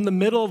stopped in the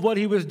middle of what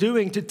he was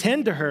doing to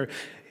tend to her.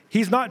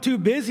 He's not too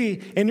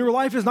busy, and your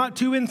life is not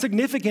too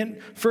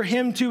insignificant for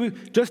him to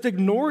just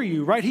ignore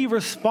you, right? He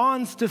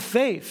responds to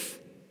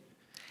faith.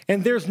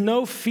 And there's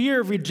no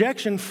fear of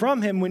rejection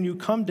from him when you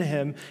come to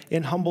him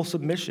in humble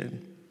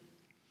submission.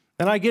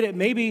 And I get it.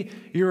 Maybe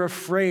you're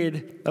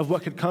afraid of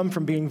what could come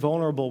from being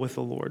vulnerable with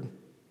the Lord.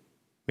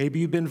 Maybe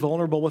you've been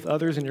vulnerable with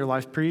others in your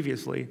life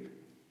previously,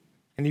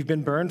 and you've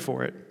been burned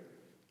for it.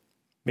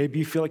 Maybe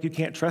you feel like you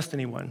can't trust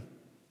anyone.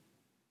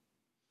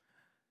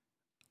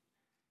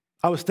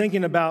 I was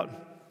thinking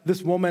about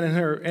this woman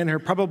and her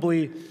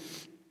probably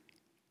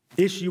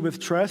issue with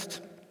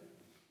trust.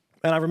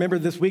 And I remember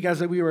this week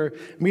as we were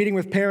meeting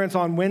with parents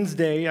on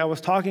Wednesday, I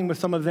was talking with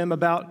some of them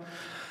about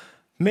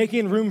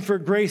making room for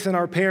grace in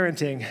our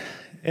parenting.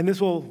 And this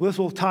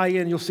will tie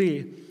in, you'll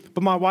see.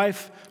 But my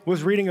wife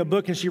was reading a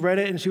book and she read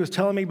it and she was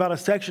telling me about a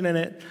section in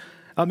it.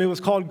 It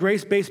was called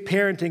Grace-Based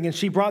Parenting, and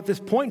she brought this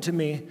point to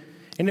me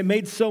and it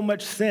made so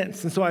much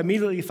sense. And so I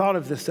immediately thought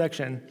of this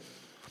section.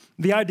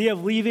 The idea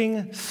of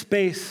leaving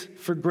space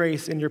for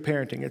grace in your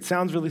parenting. It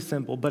sounds really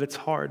simple, but it's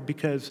hard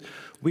because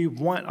we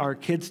want our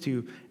kids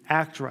to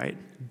act right,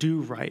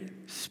 do right,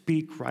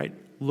 speak right,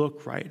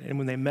 look right. And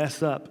when they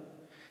mess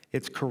up,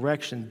 it's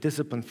correction,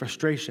 discipline,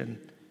 frustration.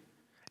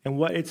 And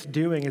what it's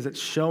doing is it's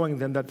showing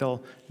them that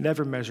they'll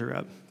never measure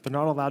up. They're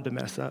not allowed to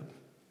mess up.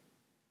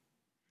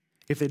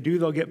 If they do,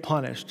 they'll get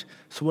punished.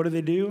 So what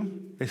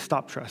do? They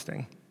stop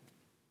trusting.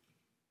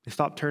 They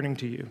stop turning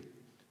to you.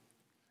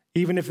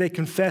 Even if they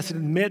confess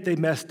and admit they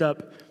messed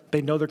up,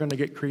 they know they're going to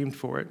get creamed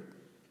for it.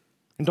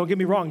 And don't get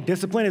me wrong,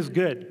 discipline is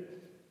good.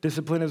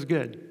 Discipline is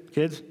good.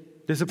 Kids,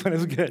 discipline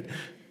is good.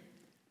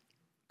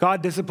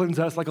 God disciplines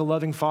us like a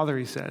loving father,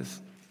 he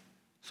says.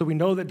 So we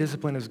know that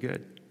discipline is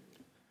good.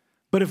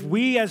 But if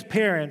we as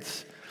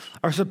parents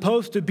are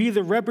supposed to be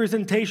the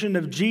representation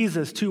of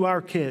Jesus to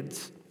our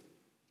kids,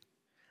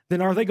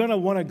 then are they going to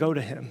want to go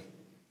to him?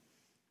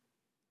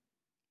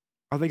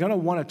 Are they going to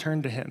want to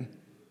turn to him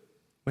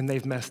when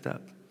they've messed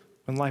up,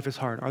 when life is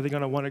hard? Are they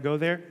going to want to go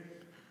there?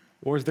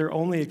 Or is their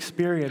only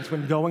experience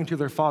when going to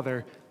their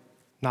father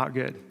not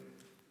good,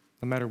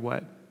 no matter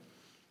what?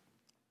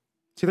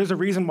 See, there's a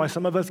reason why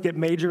some of us get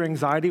major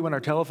anxiety when our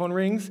telephone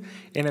rings,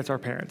 and it's our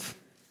parents.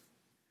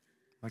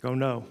 Like, oh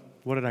no,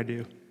 what did I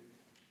do?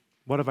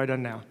 What have I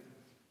done now?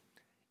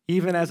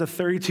 Even as a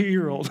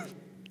 32-year-old,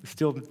 I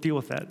still deal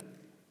with that.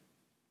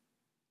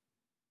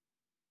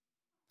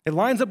 It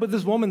lines up with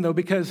this woman, though,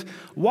 because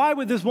why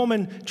would this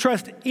woman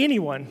trust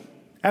anyone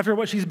after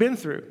what she's been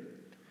through?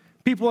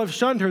 People have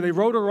shunned her. They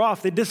wrote her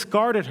off. They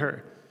discarded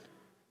her.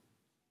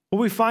 What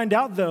we find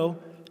out, though,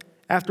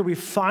 after we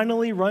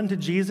finally run to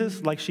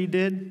Jesus like she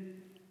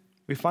did,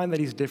 we find that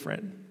he's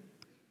different.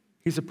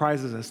 He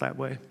surprises us that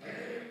way.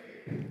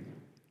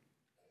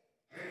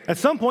 At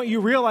some point, you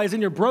realize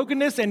in your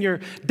brokenness and your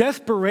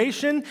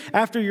desperation,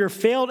 after your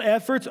failed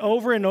efforts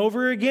over and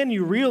over again,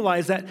 you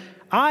realize that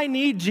I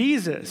need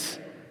Jesus.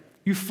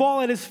 You fall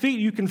at his feet,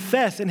 you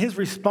confess, and his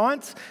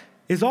response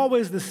is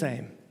always the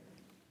same.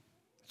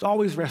 It's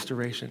always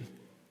restoration.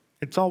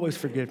 It's always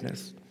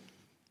forgiveness.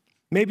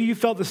 Maybe you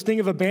felt the sting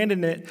of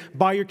abandonment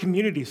by your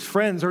communities,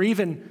 friends, or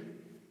even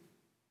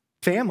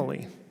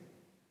family.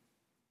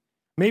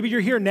 Maybe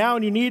you're here now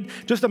and you need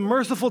just a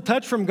merciful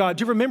touch from God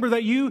to remember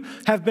that you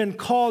have been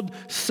called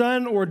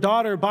son or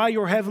daughter by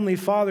your heavenly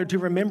Father, to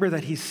remember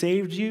that he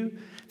saved you,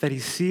 that he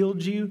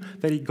sealed you,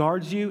 that he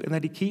guards you, and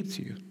that he keeps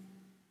you.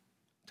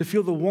 To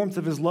feel the warmth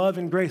of his love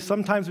and grace.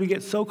 Sometimes we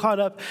get so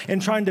caught up in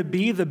trying to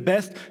be the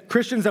best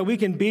Christians that we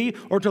can be,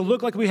 or to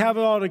look like we have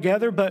it all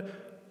together, but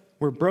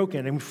we're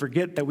broken and we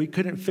forget that we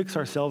couldn't fix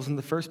ourselves in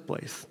the first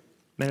place.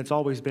 And it's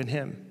always been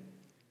him.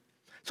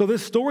 So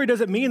this story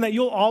doesn't mean that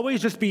you'll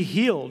always just be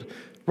healed,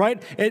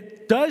 right?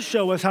 It does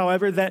show us,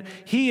 however, that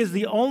he is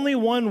the only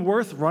one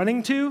worth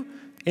running to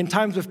in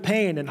times of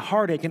pain and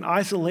heartache and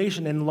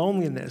isolation and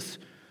loneliness.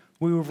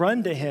 We will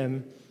run to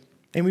him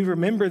and we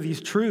remember these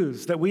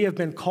truths, that we have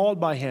been called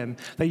by him,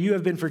 that you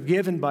have been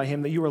forgiven by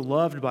him, that you are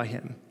loved by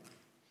him.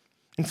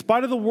 In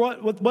spite of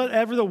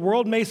whatever the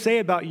world may say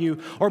about you,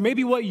 or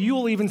maybe what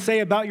you'll even say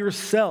about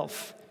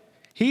yourself,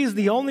 he is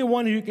the only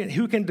one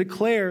who can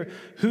declare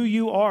who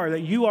you are,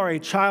 that you are a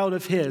child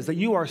of his, that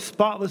you are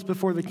spotless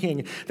before the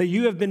King, that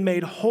you have been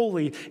made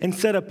holy and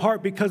set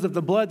apart because of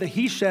the blood that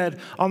he shed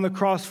on the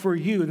cross for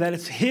you, that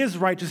it's his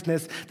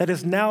righteousness that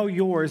is now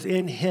yours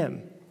in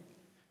him.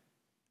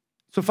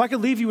 So if I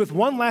could leave you with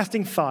one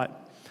lasting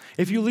thought,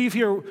 if you leave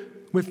here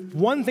with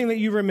one thing that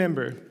you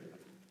remember,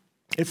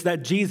 it's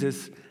that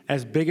Jesus,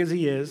 as big as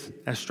he is,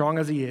 as strong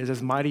as he is,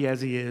 as mighty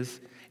as he is,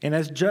 and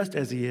as just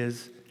as he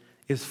is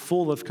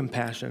full of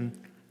compassion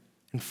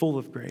and full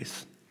of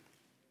grace.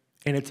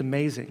 And it's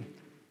amazing.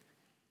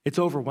 It's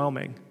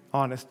overwhelming,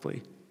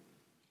 honestly.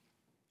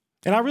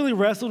 And I really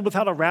wrestled with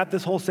how to wrap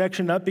this whole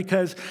section up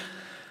because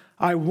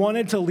I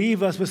wanted to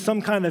leave us with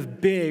some kind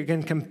of big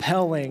and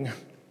compelling,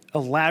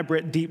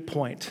 elaborate, deep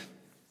point.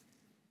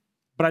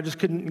 But I just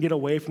couldn't get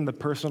away from the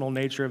personal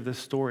nature of this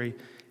story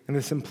and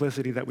the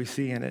simplicity that we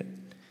see in it.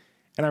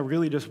 And I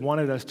really just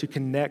wanted us to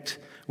connect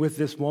with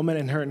this woman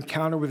and her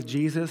encounter with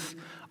Jesus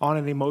on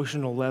an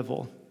emotional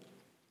level,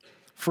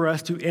 for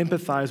us to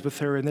empathize with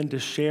her and then to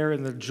share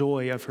in the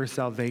joy of her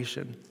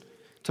salvation,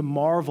 to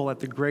marvel at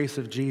the grace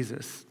of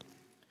Jesus.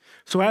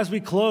 So as we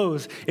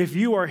close, if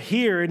you are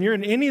here and you're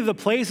in any of the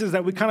places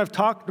that we kind of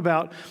talked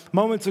about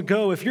moments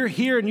ago, if you're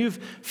here and you've,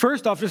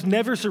 first off, just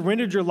never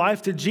surrendered your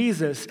life to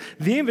Jesus,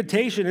 the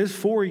invitation is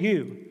for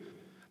you.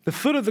 The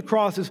foot of the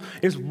cross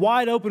is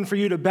wide open for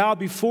you to bow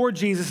before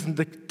Jesus and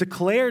to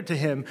declare to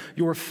him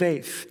your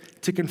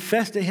faith, to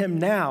confess to him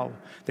now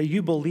that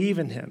you believe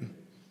in him.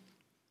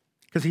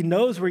 Because he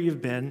knows where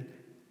you've been,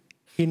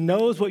 he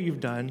knows what you've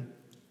done,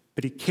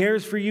 but he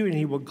cares for you and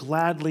he will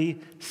gladly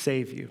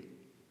save you.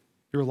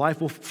 Your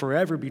life will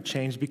forever be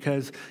changed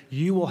because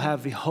you will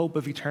have the hope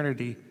of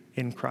eternity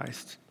in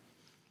Christ.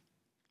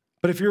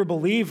 But if you're a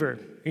believer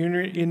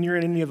and you're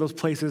in any of those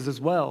places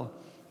as well,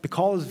 the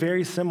call is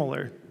very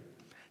similar.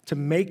 To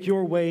make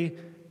your way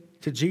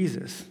to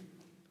Jesus.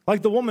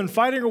 Like the woman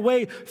fighting her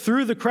way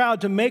through the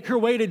crowd to make her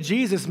way to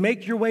Jesus,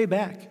 make your way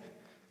back.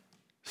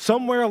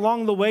 Somewhere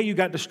along the way you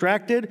got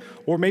distracted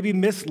or maybe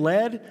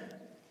misled,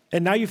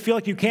 and now you feel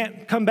like you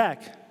can't come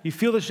back. You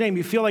feel the shame.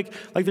 You feel like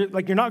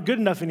you're not good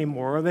enough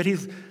anymore, or that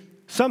he's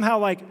somehow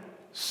like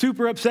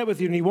super upset with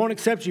you and he won't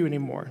accept you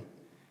anymore.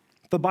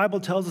 The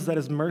Bible tells us that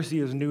his mercy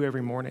is new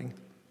every morning,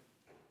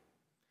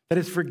 that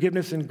his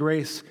forgiveness and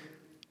grace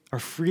are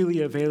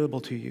freely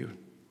available to you.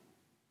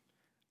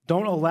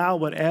 Don't allow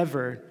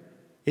whatever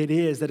it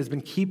is that has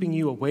been keeping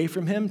you away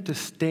from him to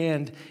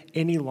stand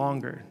any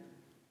longer.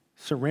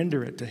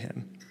 Surrender it to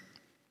him.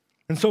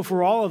 And so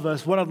for all of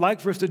us, what I'd like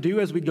for us to do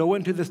as we go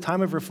into this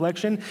time of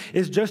reflection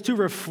is just to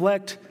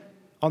reflect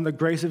on the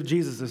grace of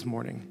Jesus this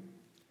morning.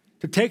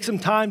 To take some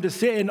time to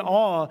sit in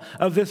awe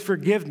of this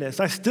forgiveness.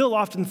 I still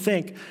often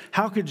think,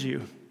 how could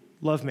you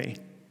love me?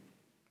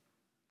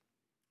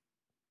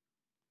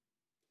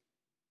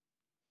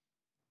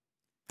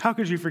 How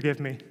could you forgive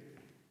me?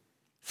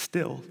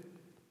 Still,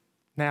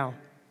 now.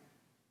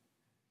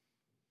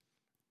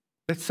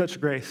 It's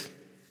such grace.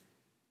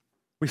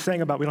 We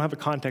sang about, we don't have a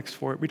context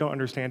for it. We don't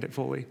understand it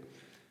fully.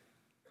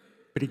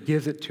 But he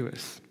gives it to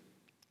us.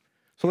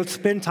 So let's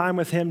spend time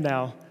with him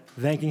now,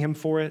 thanking him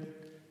for it,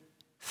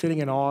 sitting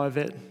in awe of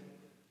it,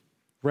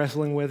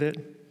 wrestling with it.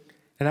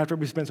 And after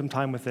we spend some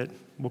time with it,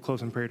 we'll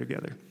close in prayer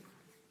together.